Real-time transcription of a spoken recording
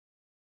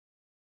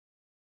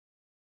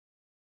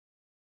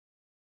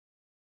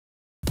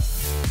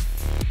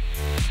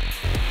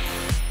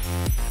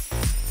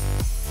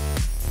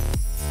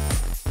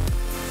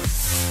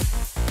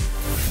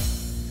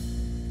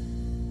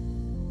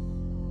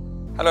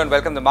Hello and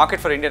welcome. The market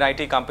for Indian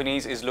IT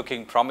companies is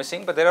looking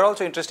promising, but there are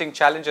also interesting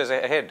challenges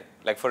ahead.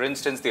 Like for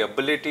instance, the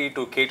ability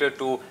to cater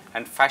to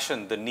and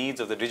fashion the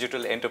needs of the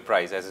digital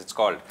enterprise, as it's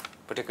called,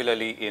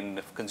 particularly in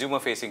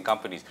consumer-facing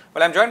companies.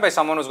 Well, I'm joined by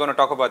someone who's going to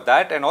talk about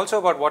that and also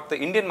about what the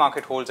Indian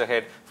market holds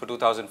ahead for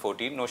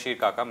 2014, Noshir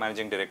Kaka,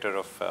 Managing Director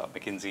of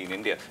McKinsey in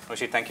India.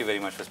 Noshir, thank you very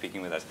much for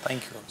speaking with us.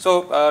 Thank you.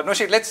 So,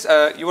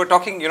 Noshir, you were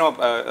talking,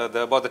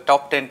 about the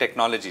top 10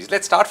 technologies.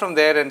 Let's start from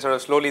there and sort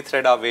of slowly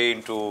thread our way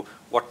into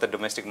what the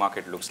domestic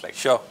market looks like.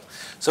 Sure.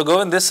 So,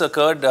 Govind, this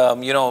occurred, the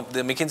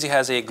McKinsey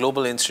has a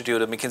global institute,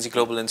 a McKinsey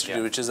Global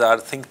Institute, which is our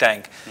think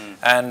tank.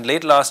 And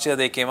late last year,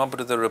 they came up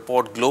with a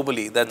report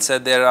globally that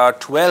said there are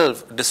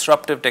 12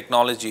 disruptive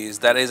technologies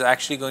that is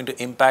actually going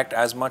to impact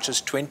as much as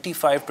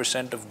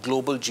 25% of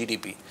global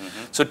GDP.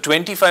 So,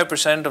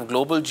 25% of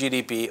global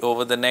GDP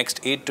over the next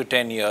 8 to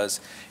 10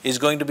 years is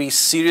going to be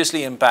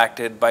seriously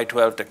impacted by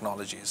 12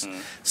 technologies.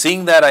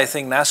 Seeing that, I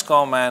think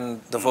Nasscom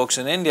and the folks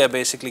in India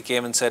basically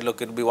came and said,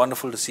 look, it will be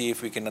wonderful to see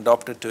if we can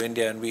adopt it to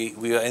India, and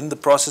we are in the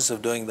process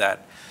of doing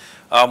that.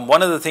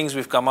 One of the things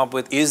we've come up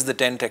with is the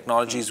 10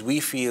 technologies we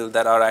feel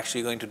that are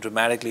actually going to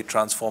dramatically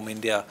transform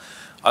India.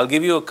 I'll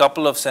give you a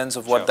couple of sense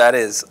of what that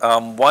is.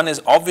 One is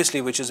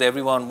obviously, which is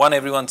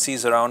everyone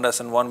sees around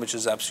us, and one which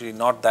is absolutely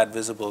not that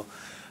visible.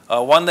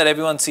 One that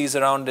everyone sees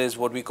around is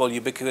what we call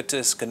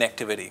ubiquitous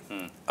connectivity.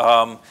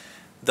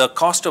 The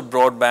cost of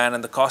broadband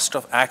and the cost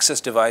of access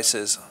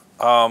devices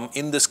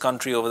in this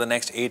country over the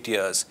next 8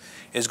 years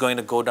is going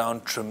to go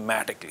down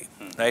dramatically.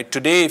 Right?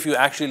 Today, if you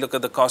actually look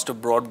at the cost of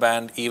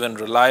broadband, even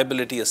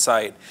reliability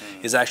aside,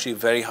 is actually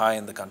very high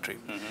in the country.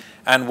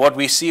 And what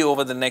we see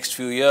over the next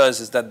few years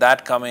is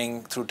that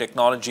coming through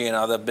technology and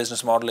other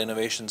business model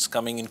innovations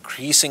coming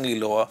increasingly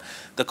lower.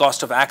 The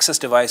cost of access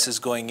devices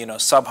going,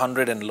 sub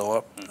 100 and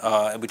lower,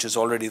 which is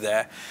already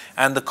there.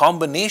 And the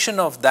combination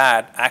of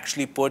that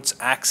actually puts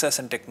access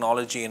and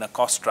technology in a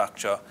cost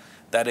structure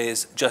that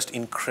is just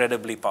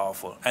incredibly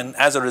powerful. And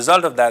as a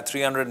result of that,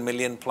 300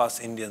 million plus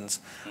Indians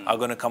are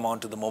going to come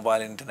onto the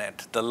mobile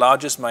internet, the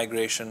largest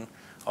migration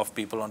of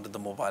people onto the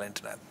mobile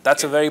internet.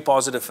 That's a very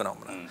positive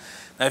phenomenon.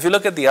 Now, if you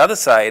look at the other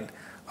side,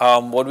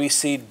 what we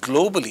see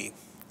globally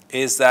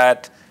is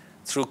that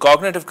through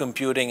cognitive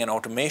computing and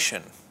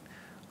automation,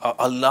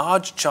 a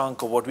large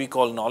chunk of what we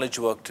call knowledge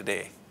work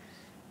today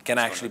can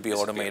actually be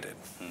automated,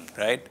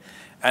 right?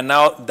 And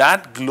now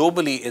that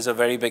globally is a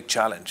very big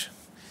challenge.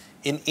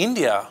 In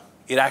India,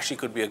 it actually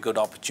could be a good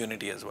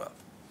opportunity as well.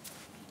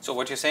 So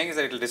what you're saying is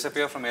that it will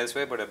disappear from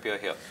elsewhere but appear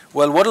here?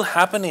 Well, what will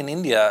happen in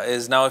India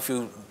is now if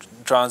you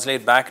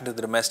translate back into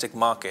the domestic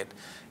market,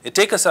 you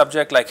take a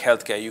subject like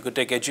healthcare, you could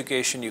take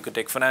education, you could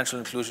take financial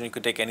inclusion, you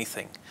could take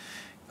anything.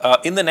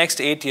 In the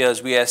next 8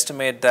 years, we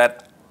estimate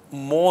that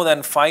more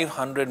than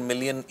 500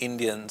 million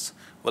Indians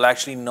will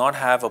actually not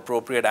have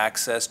appropriate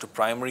access to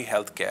primary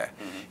healthcare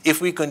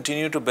if we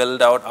continue to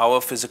build out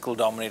our physical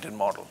dominated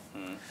model.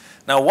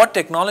 Now, what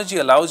technology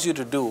allows you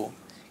to do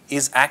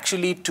is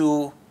actually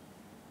to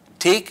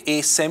take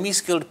a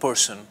semi-skilled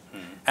person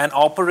and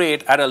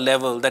operate at a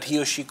level that he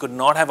or she could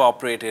not have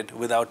operated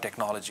without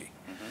technology,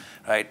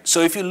 right?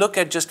 So if you look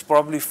at just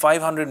probably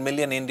 500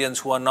 million Indians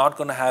who are not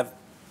going to have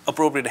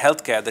appropriate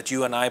healthcare that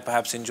you and I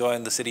perhaps enjoy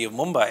in the city of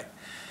Mumbai,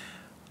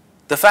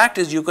 the fact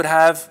is you could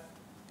have,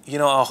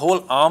 a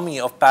whole army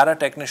of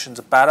para-technicians,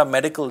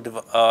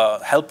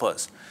 paramedical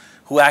helpers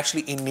who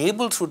actually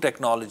enabled through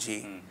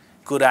technology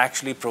could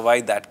actually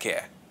provide that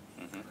care,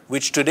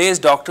 which today's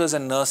doctors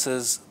and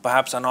nurses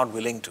perhaps are not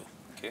willing to,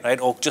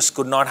 right? Or just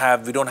could not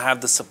have, we don't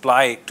have the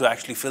supply to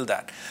actually fill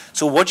that.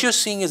 So what you're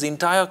seeing is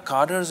entire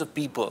cadres of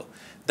people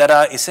that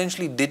are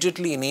essentially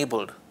digitally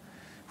enabled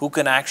who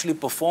can actually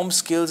perform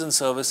skills and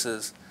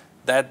services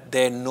that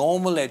their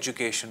normal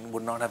education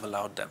would not have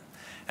allowed them.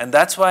 And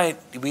that's why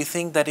we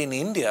think that in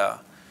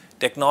India,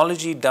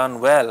 technology done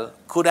well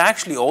could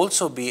actually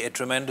also be a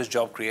tremendous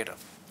job creator.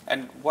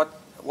 And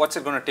what's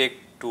it going to take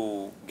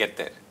to get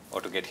there or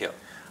to get here?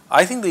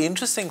 I think the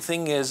interesting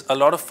thing is a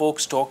lot of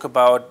folks talk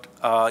about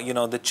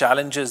the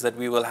challenges that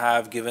we will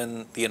have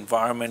given the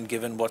environment,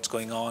 given what's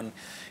going on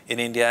in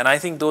India, and I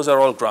think those are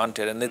all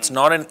granted, and it's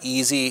not an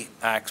easy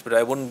act, but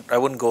I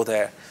wouldn't go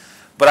there.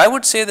 But I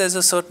would say there's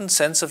a certain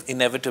sense of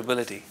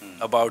inevitability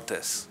about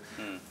this.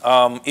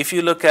 If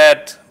you look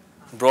at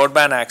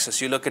broadband access,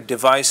 you look at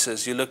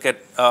devices, you look at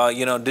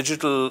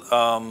digital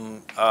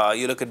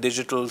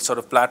sort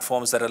of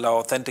platforms that allow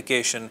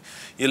authentication,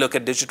 you look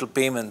at digital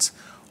payments.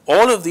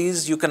 All of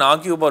these, you can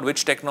argue about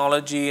which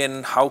technology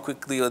and how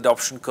quick the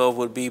adoption curve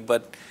will be,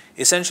 but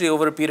essentially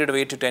over a period of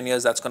 8 to 10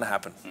 years, that's going to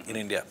happen in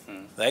India,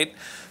 right?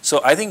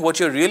 So I think what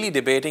you're really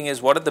debating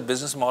is what are the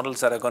business models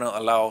that are going to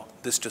allow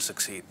this to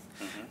succeed.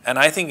 And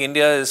I think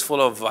India is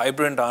full of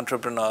vibrant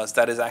entrepreneurs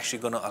that is actually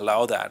going to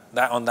allow that.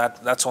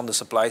 That's on the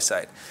supply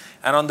side.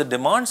 And on the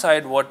demand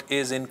side, what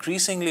is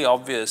increasingly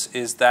obvious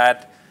is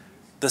that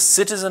the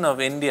citizen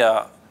of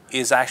India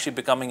is actually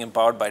becoming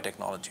empowered by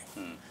technology.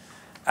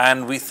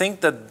 And we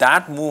think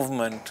that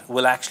movement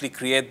will actually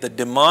create the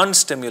demand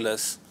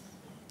stimulus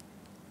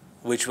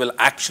which will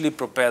actually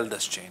propel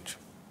this change.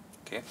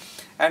 Okay.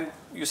 And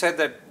you said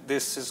that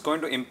this is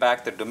going to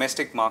impact the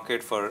domestic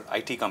market for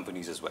IT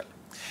companies as well.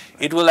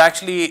 It will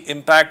actually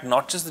impact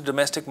not just the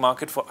domestic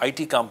market for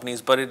IT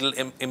companies, but it will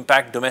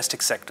impact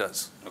domestic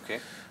sectors. Okay.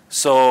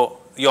 So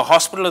your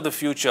hospital of the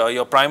future,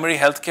 your primary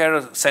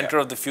healthcare center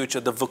of the future,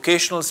 the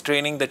vocational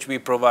training that we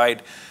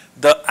provide,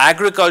 the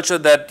agriculture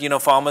that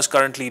farmers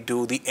currently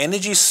do, the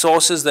energy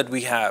sources that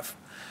we have,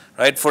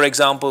 right? For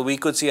example, we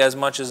could see as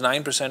much as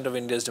 9% of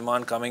India's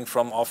demand coming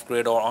from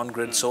off-grid or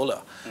on-grid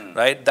solar,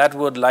 right? That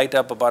would light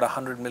up about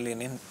 100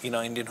 million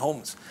Indian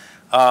homes.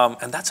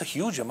 And that's a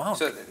huge amount.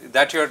 So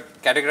that you're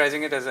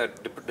categorizing it as a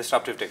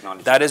disruptive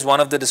technology? That is one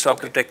of the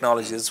disruptive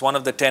technologies. It's one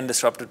of the 10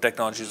 disruptive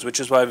technologies,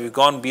 which is why we've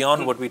gone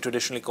beyond what we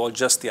traditionally call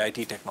just the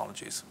IT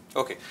technologies.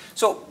 Okay.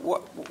 So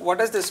what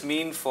does this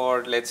mean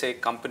for, let's say,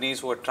 companies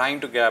who are trying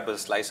to grab a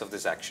slice of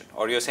this action?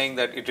 Or you're saying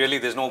that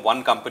there's no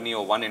one company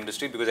or one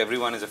industry because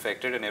everyone is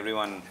affected and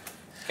everyone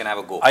can have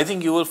a go? I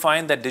think you will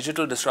find that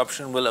digital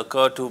disruption will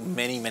occur to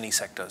many, many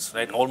sectors,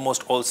 right?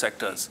 Almost all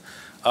sectors.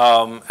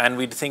 And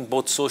we think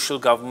both social,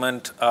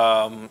 government,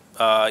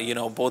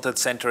 both at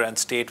center and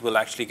state will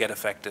actually get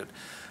affected.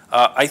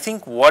 I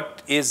think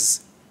what's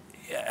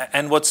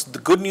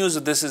the good news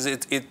of this is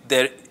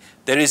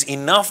there is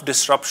enough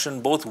disruption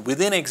both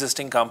within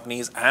existing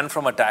companies and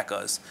from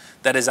attackers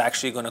that is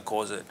actually going to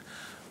cause it.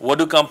 What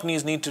do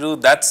companies need to do?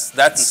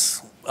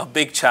 That's a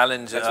big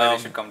challenge. That's why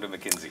they should come to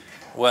McKinsey.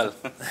 Well,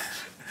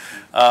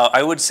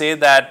 I would say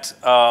that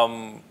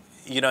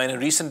in a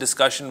recent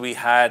discussion we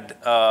had.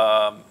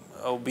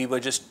 We were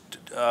just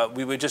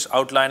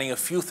outlining a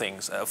few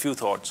things, a few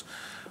thoughts.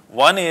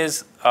 One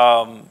is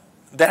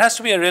there has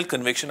to be a real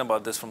conviction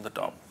about this from the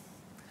top.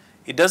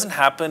 It doesn't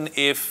happen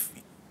if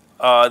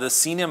the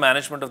senior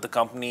management of the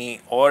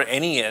company or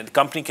any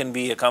company can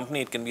be a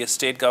company, it can be a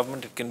state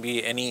government, it can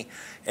be any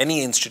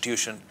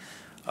institution.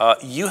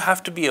 You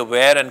have to be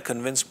aware and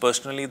convinced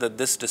personally that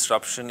this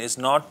disruption is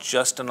not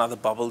just another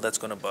bubble that's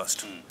going to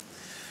burst.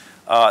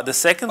 The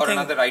second thing,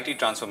 or another IT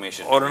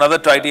transformation, or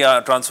another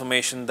IT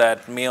transformation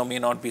that may or may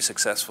not be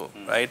successful,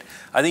 right?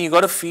 I think you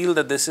got to feel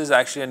that this is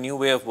actually a new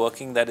way of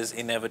working that is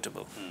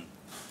inevitable,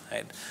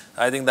 right?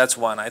 I think that's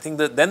one. I think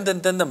that then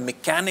the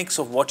mechanics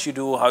of what you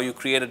do, how you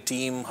create a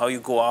team, how you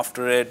go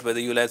after it, whether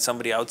you let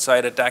somebody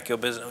outside attack your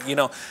business,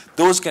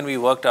 those can be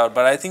worked out.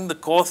 But I think the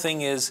core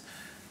thing is,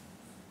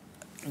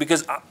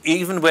 because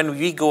even when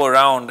we go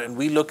around and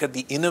we look at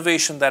the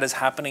innovation that is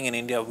happening in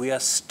India, we are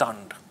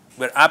stunned.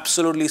 We're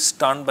absolutely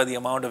stunned by the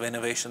amount of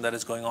innovation that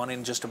is going on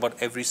in just about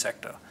every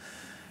sector.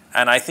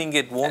 And I think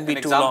it won't be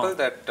too long. An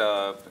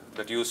example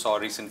that you saw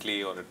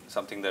recently or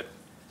something that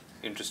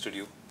interested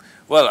you?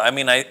 Well, I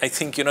mean, I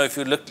think, if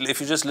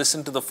you just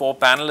listen to the 4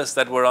 panelists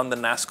that were on the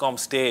Nasscom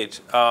stage,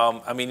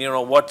 I mean,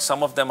 what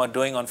some of them are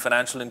doing on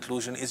financial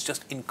inclusion is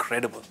just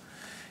incredible.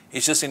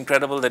 It's just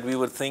incredible that we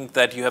would think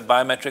that you have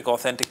biometric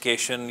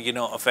authentication,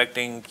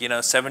 affecting,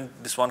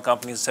 this one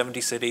company in 70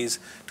 cities,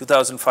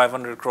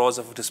 2,500 crores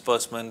of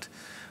disbursement,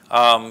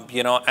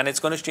 and it's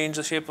going to change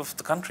the shape of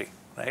the country,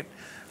 right?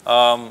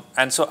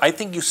 And so I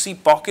think you see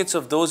pockets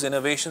of those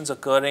innovations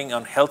occurring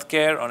on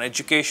healthcare, on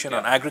education,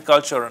 on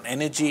agriculture, on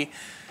energy,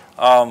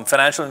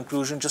 financial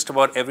inclusion, just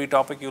about every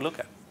topic you look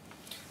at.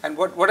 And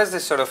what is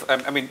this sort of,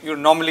 I mean, you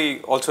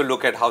normally also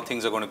look at how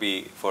things are going to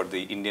be for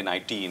the Indian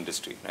IT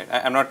industry, right?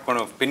 I'm not going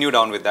to pin you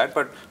down with that,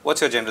 but what's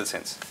your general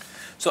sense?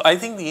 So I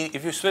think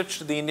if you switch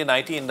to the Indian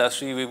IT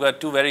industry, we've got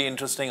 2 very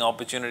interesting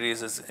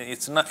opportunities.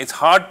 It's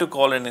hard to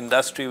call an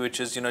industry which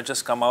is,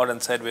 just come out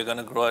and said we're going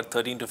to grow at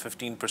 13 to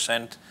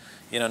 15%,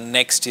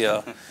 next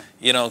year.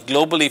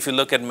 Globally, if you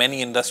look at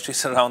many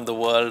industries around the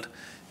world,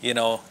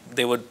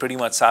 they would pretty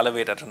much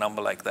salivate at a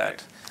number like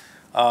that.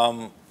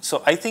 Right.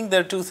 So I think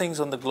there are 2 things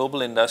on the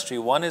global industry.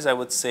 One is, I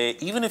would say,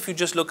 even if you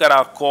just look at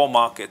our core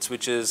markets,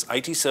 which is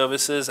IT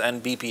services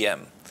and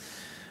BPM,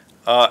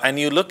 and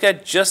you look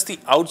at just the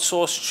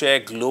outsourced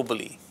share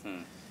globally,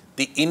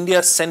 the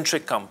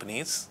India-centric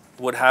companies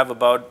would have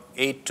about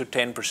 8 to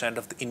 10%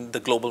 of the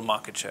global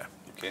market share.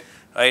 Okay.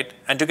 Right?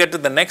 And to get to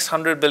the next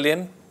 100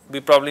 billion,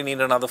 we probably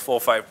need another 4 or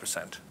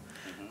 5%.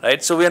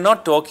 Right? So we are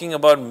not talking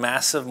about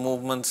massive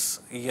movements.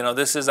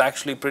 This is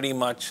actually pretty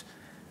much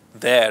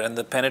there, and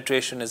the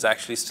penetration is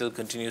actually still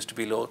continues to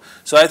be low.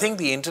 So I think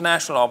the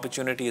international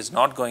opportunity is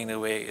not going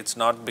away, it's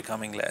not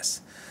becoming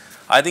less.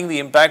 I think the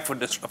impact for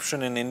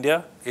disruption in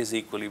India is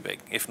equally big,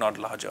 if not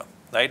larger,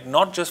 right?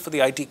 Not just for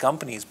the IT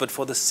companies, but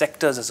for the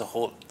sectors as a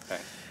whole.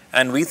 Right.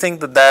 And we think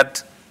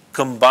that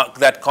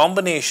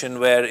combination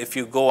where if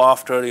you go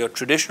after your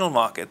traditional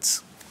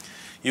markets,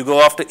 you go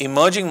after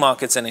emerging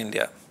markets in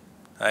India,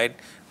 right?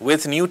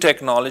 With new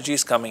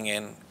technologies coming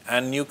in,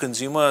 and new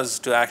consumers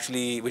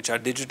which are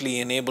digitally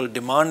enabled,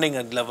 demanding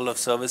a level of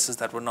services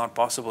that were not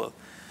possible.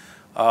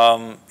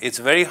 It's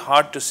very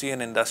hard to see an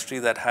industry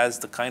that has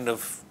the kind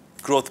of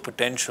growth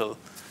potential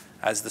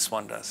as this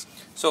one does.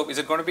 So is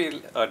it going to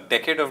be a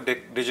decade of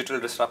digital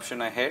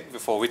disruption ahead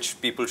for which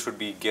people should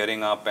be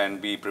gearing up and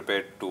be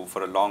prepared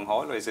for a long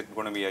haul, or is it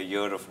going to be a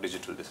year of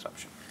digital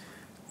disruption?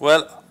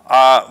 Well,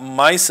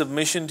 My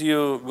submission to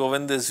you,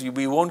 Govind, is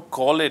we won't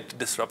call it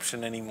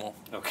disruption anymore.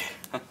 Okay.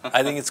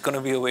 I think it's going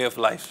to be a way of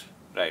life.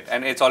 Right,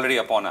 and it's already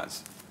upon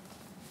us.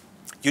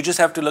 You just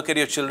have to look at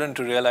your children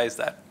to realize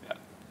that. Yeah.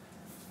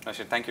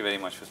 Noshir, thank you very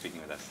much for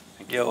speaking with us.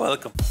 Thank you. You're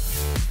welcome.